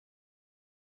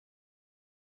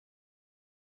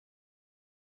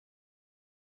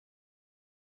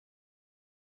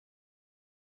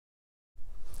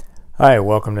Hi,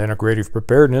 welcome to Integrative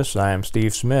Preparedness. I am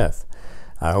Steve Smith.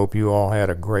 I hope you all had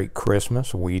a great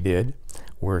Christmas. We did.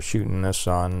 We're shooting this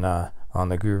on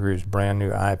the Guru's brand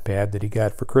new iPad that he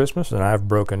got for Christmas, and I've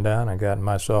broken down and gotten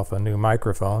myself a new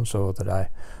microphone so that I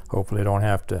hopefully don't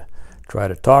have to try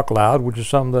to talk loud, which is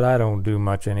something that I don't do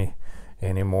much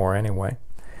anymore anyway.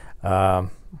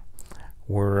 We're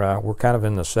kind of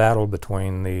in the saddle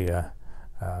between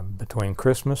between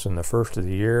Christmas and the first of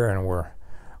the year, and we're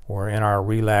in our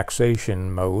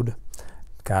relaxation mode,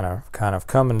 kind of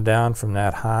coming down from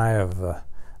that high of the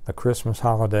Christmas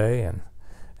holiday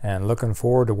and looking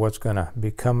forward to what's going to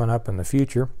be coming up in the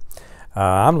future.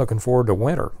 I'm looking forward to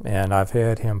winter, and I've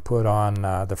had him put on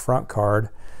the front card,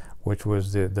 which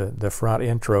was the front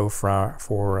intro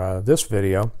for this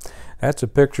video. That's a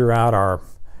picture out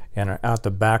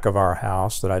the back of our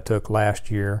house that I took last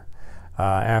year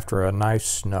after a nice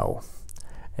snow,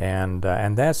 and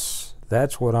that's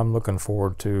what I'm looking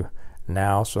forward to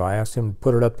now. So I asked him to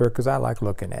put it up there because I like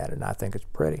looking at it and I think it's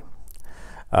pretty.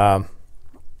 I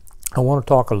want to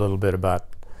talk a little bit about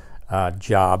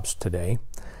jobs today.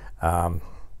 The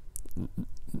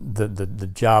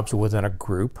jobs within a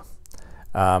group.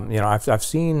 I've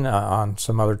seen on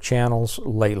some other channels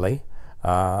lately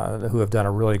who have done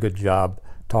a really good job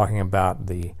talking about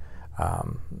the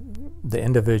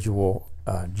individual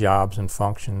jobs and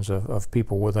functions of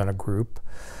people within a group.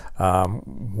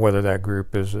 Whether that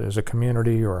group is a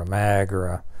community or a mag or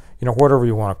a, whatever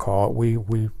you want to call it.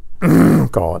 We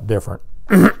call it different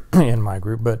in my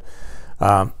group, but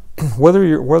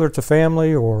whether it's a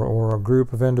family or a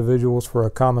group of individuals for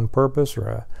a common purpose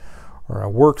or a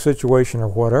work situation or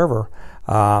whatever,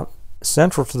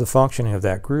 central to the functioning of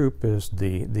that group is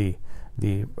the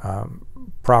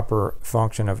proper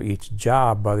function of each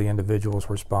job by the individuals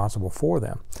responsible for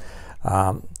them.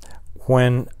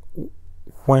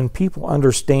 When people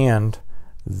understand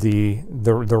the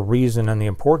reason and the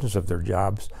importance of their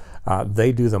jobs,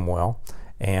 they do them well,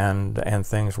 and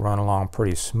things run along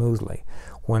pretty smoothly.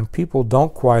 When people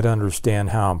don't quite understand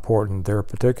how important their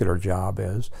particular job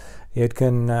is, it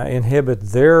can inhibit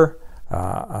their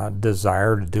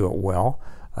desire to do it well.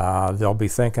 They'll be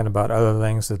thinking about other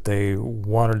things that they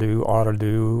want to do, ought to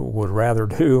do, would rather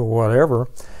do, whatever,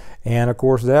 and of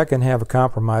course that can have a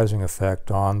compromising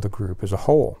effect on the group as a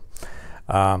whole.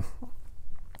 I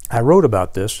wrote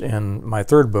about this in my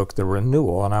third book, The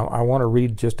Renewal, and I want to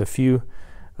read just a few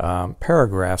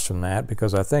paragraphs from that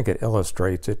because I think it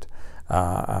illustrates it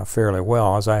fairly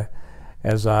well.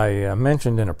 As I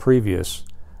mentioned in a previous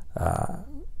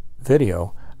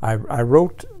video, I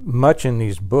wrote much in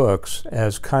these books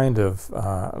as kind of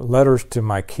letters to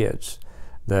my kids,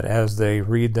 that as they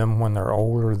read them when they're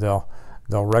older, they'll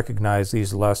recognize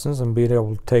these lessons and be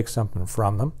able to take something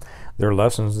from them. They're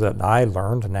lessons that I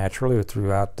learned naturally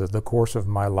throughout the course of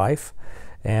my life,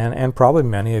 and probably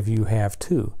many of you have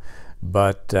too.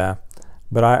 But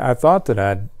I thought that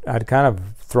I'd kind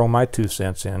of throw my 2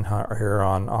 cents in here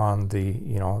on the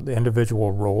the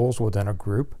individual roles within a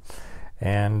group,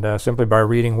 and simply by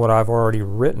reading what I've already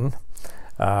written.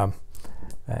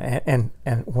 And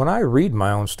when I read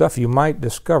my own stuff, you might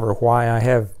discover why I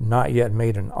have not yet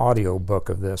made an audio book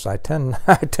of this. I tend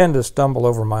to stumble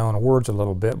over my own words a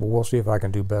little bit, but we'll see if I can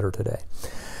do better today.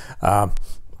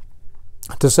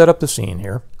 To set up the scene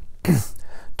here,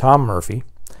 Tom Murphy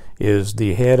is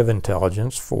the head of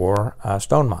intelligence for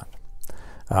Stonemont.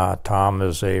 Tom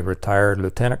is a retired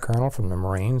lieutenant colonel from the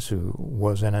Marines who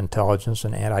was in intelligence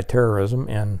and anti-terrorism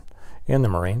in the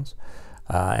Marines.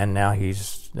 And now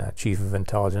he's chief of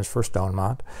intelligence for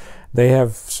Stonemont. They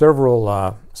have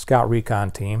several scout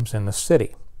recon teams in the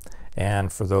city.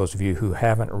 And for those of you who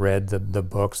haven't read the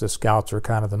books, the scouts are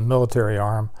kind of the military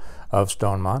arm of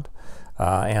Stonemont.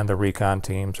 And the recon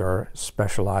teams are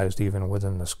specialized even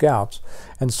within the scouts.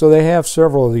 And so they have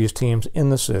several of these teams in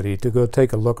the city to go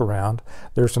take a look around.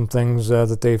 There's some things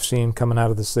that they've seen coming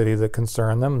out of the city that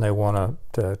concern them. They want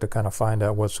to kind of find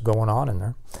out what's going on in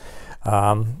there.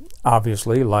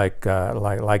 Obviously, like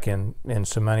in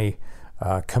so many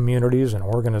communities and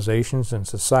organizations and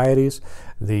societies,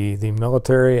 the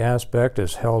military aspect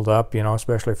is held up,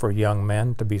 especially for young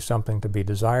men, to be something to be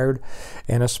desired,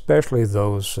 and especially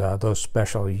those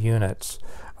special units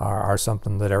are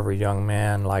something that every young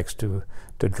man likes to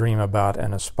dream about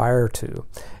and aspire to.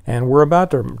 And we're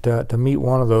about to meet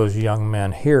one of those young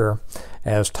men here,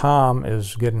 as Tom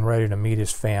is getting ready to meet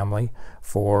his family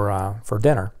for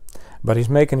dinner. But he's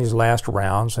making his last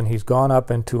rounds, and he's gone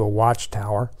up into a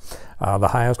watchtower, the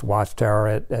highest watchtower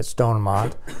at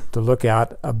Stonemont, to look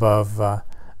out above.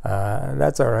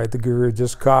 That's all right. The Guru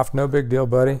just coughed. No big deal,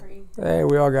 buddy. Hey,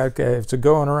 we all got, it's a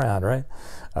going around, right?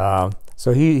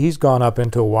 So he's gone up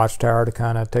into a watchtower to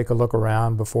kind of take a look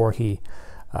around before he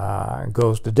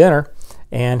goes to dinner,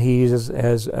 and he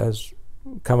has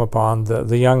come upon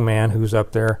the young man who's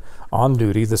up there on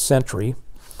duty, the sentry,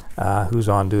 who's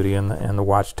on duty in the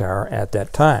watchtower at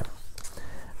that time.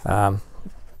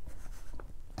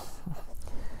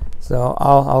 So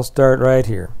I'll start right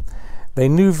here. They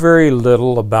knew very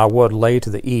little about what lay to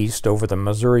the east over the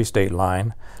Missouri state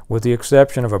line, with the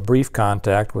exception of a brief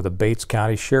contact with the Bates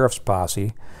County Sheriff's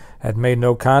posse, had made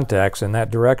no contacts in that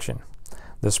direction.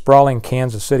 The sprawling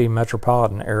Kansas City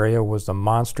metropolitan area was the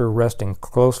monster resting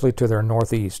closely to their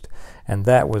northeast, and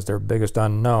that was their biggest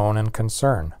unknown and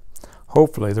concern.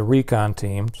 Hopefully the recon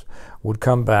teams would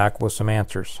come back with some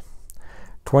answers.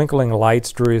 Twinkling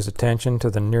lights drew his attention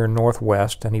to the near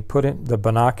northwest, and he put the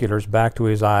binoculars back to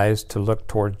his eyes to look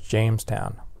towards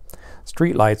Jamestown.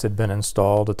 Street lights had been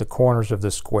installed at the corners of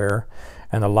the square,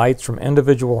 and the lights from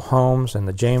individual homes and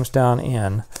the Jamestown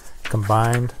Inn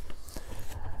combined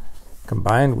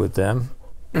with them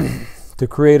to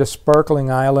create a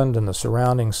sparkling island in the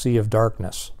surrounding sea of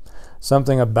darkness.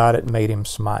 Something about it made him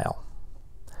smile.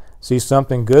 "See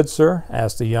something good, sir?"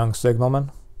 asked the young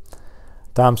signalman.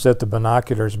 Tom set the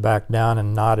binoculars back down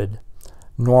and nodded.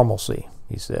 "Normalcy,"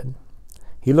 he said.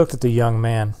 He looked at the young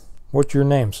man. "What's your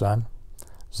name, son?"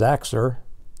 "Zach, sir."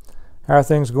 "How are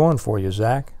things going for you,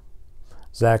 Zach?"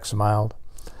 Zach smiled.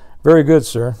 "Very good,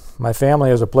 sir. My family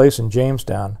has a place in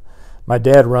Jamestown. My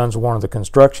dad runs one of the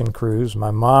construction crews,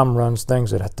 my mom runs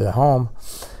things at the home,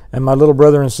 and my little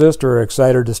brother and sister are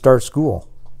excited to start school."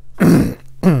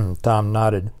 Tom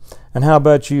nodded. "And how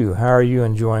about you? How are you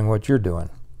enjoying what you're doing?"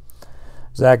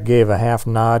 Zach gave a half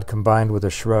nod combined with a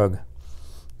shrug.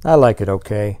 "I like it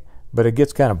okay, but it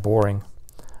gets kind of boring.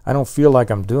 I don't feel like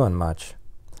I'm doing much."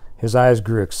 His eyes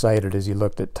grew excited as he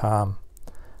looked at Tom.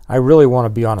 "I really want to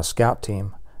be on a scout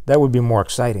team. That would be more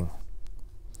exciting."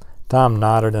 Tom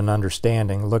nodded in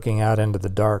understanding, looking out into the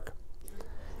dark.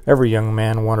 Every young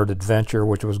man wanted adventure,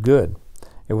 which was good.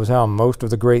 It was how most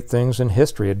of the great things in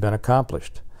history had been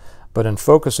accomplished. But in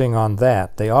focusing on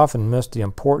that, they often missed the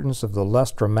importance of the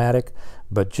less dramatic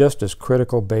but just as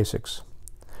critical basics.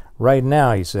 "Right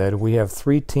now," he said, "we have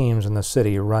 3 teams in the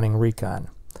city running recon.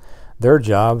 Their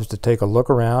job is to take a look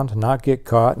around, not get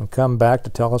caught, and come back to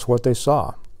tell us what they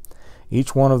saw.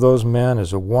 Each one of those men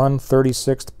is a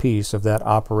 1/36th piece of that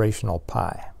operational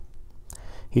pie."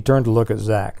 He turned to look at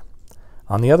Zach.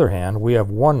 "On the other hand, we have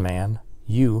one man,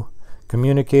 you,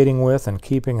 communicating with and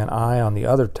keeping an eye on the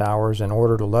other towers in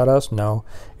order to let us know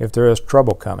if there is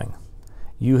trouble coming.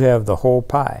 You have the whole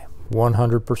pie,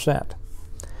 100%.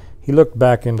 He looked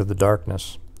back into the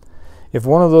darkness. "If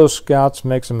one of those scouts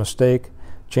makes a mistake,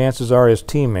 chances are his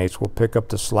teammates will pick up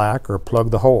the slack or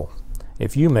plug the hole.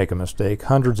 If you make a mistake,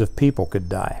 hundreds of people could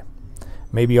die.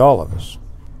 Maybe all of us."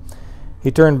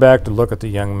 He turned back to look at the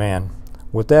young man.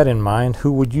 "With that in mind,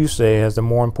 who would you say has the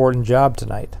more important job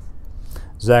tonight?"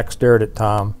 Zach stared at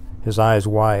Tom, his eyes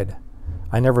wide.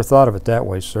 "I never thought of it that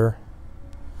way, sir."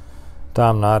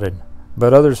 Tom nodded.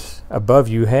 "But others above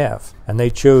you have, and they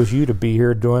chose you to be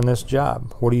here doing this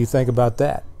job. What do you think about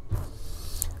that?"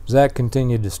 Zach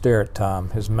continued to stare at Tom,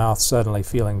 his mouth suddenly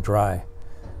feeling dry.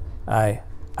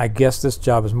 I guess this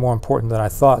job is more important than I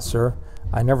thought, sir.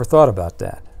 I never thought about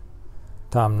that."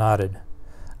 Tom nodded.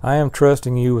 "I am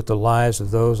trusting you with the lives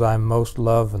of those I most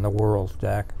love in the world,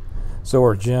 Jack. So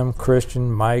are Jim,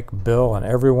 Christian, Mike, Bill, and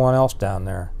everyone else down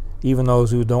there, even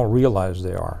those who don't realize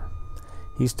they are."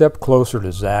 He stepped closer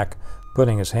to Zach,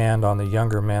 putting his hand on the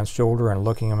younger man's shoulder and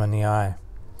looking him in the eye.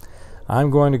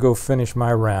 "I'm going to go finish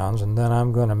my rounds, and then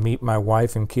I'm going to meet my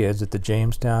wife and kids at the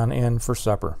Jamestown Inn for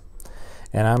supper.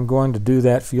 And I'm going to do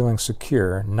that feeling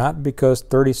secure, not because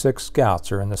 36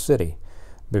 scouts are in the city,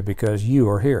 but because you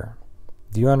are here.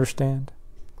 Do you understand?"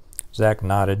 Zach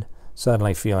nodded,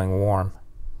 suddenly feeling warm.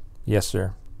 "Yes,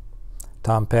 sir."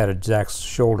 Tom patted Zach's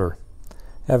shoulder.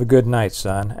 "Have a good night,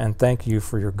 son, and thank you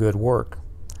for your good work."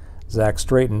 Zach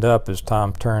straightened up as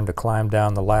Tom turned to climb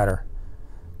down the ladder.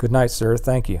 "Good night, sir.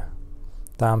 Thank you."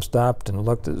 Tom stopped and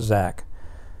looked at Zach.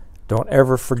 "Don't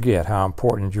ever forget how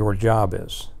important your job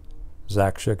is."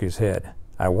 Zach shook his head.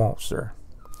 "I won't, sir."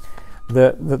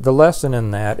 The lesson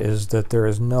in that is that there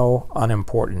is no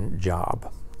unimportant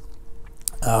job.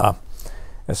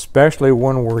 Especially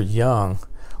when we're young,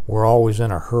 we're always in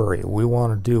a hurry. We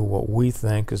want to do what we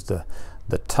think is the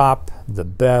top, the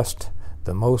best,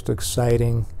 the most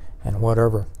exciting, and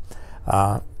whatever.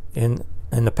 In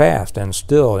the past, and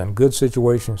still in good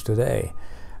situations today,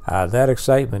 that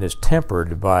excitement is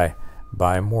tempered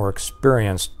by more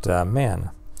experienced men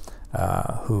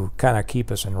who kind of keep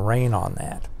us in rein on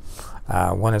that.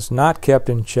 When it's not kept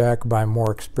in check by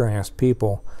more experienced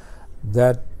people,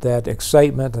 that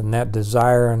excitement and that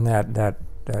desire and that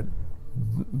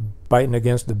biting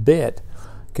against the bit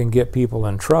can get people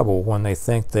in trouble when they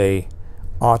think they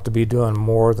ought to be doing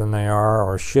more than they are,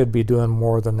 or should be doing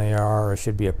more than they are, or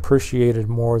should be appreciated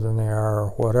more than they are, or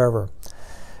whatever.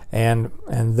 And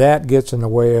that gets in the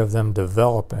way of them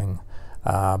developing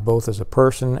both as a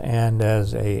person and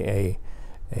as a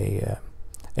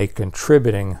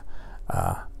contributing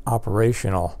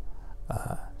operational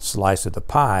slice of the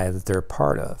pie that they're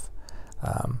part of.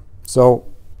 So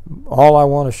all I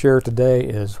want to share today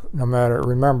is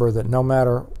remember that no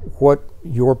matter what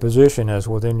your position is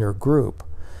within your group,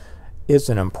 it's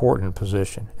an important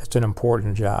position. It's an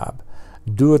important job.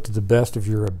 Do it to the best of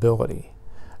your ability.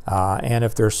 And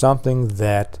if there's something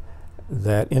that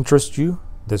interests you,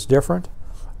 that's different,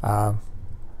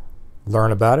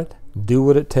 learn about it. Do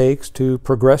what it takes to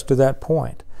progress to that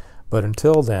point. But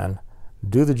until then,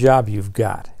 do the job you've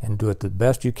got and do it the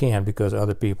best you can, because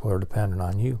other people are dependent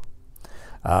on you.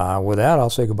 With that, I'll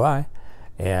say goodbye.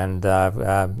 And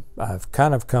I've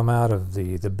kind of come out of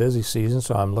the busy season,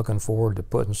 so I'm looking forward to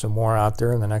putting some more out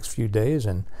there in the next few days,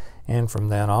 and from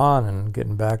then on, and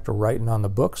getting back to writing on the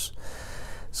books.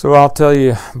 So I'll tell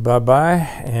you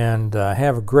bye-bye, and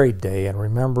have a great day. And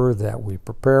remember that we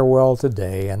prepare well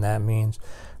today, and that means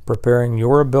preparing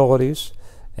your abilities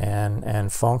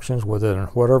and functions within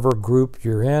whatever group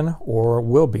you're in or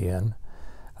will be in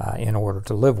order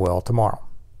to live well tomorrow.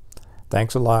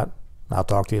 Thanks a lot. I'll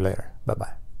talk to you later.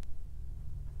 Bye-bye.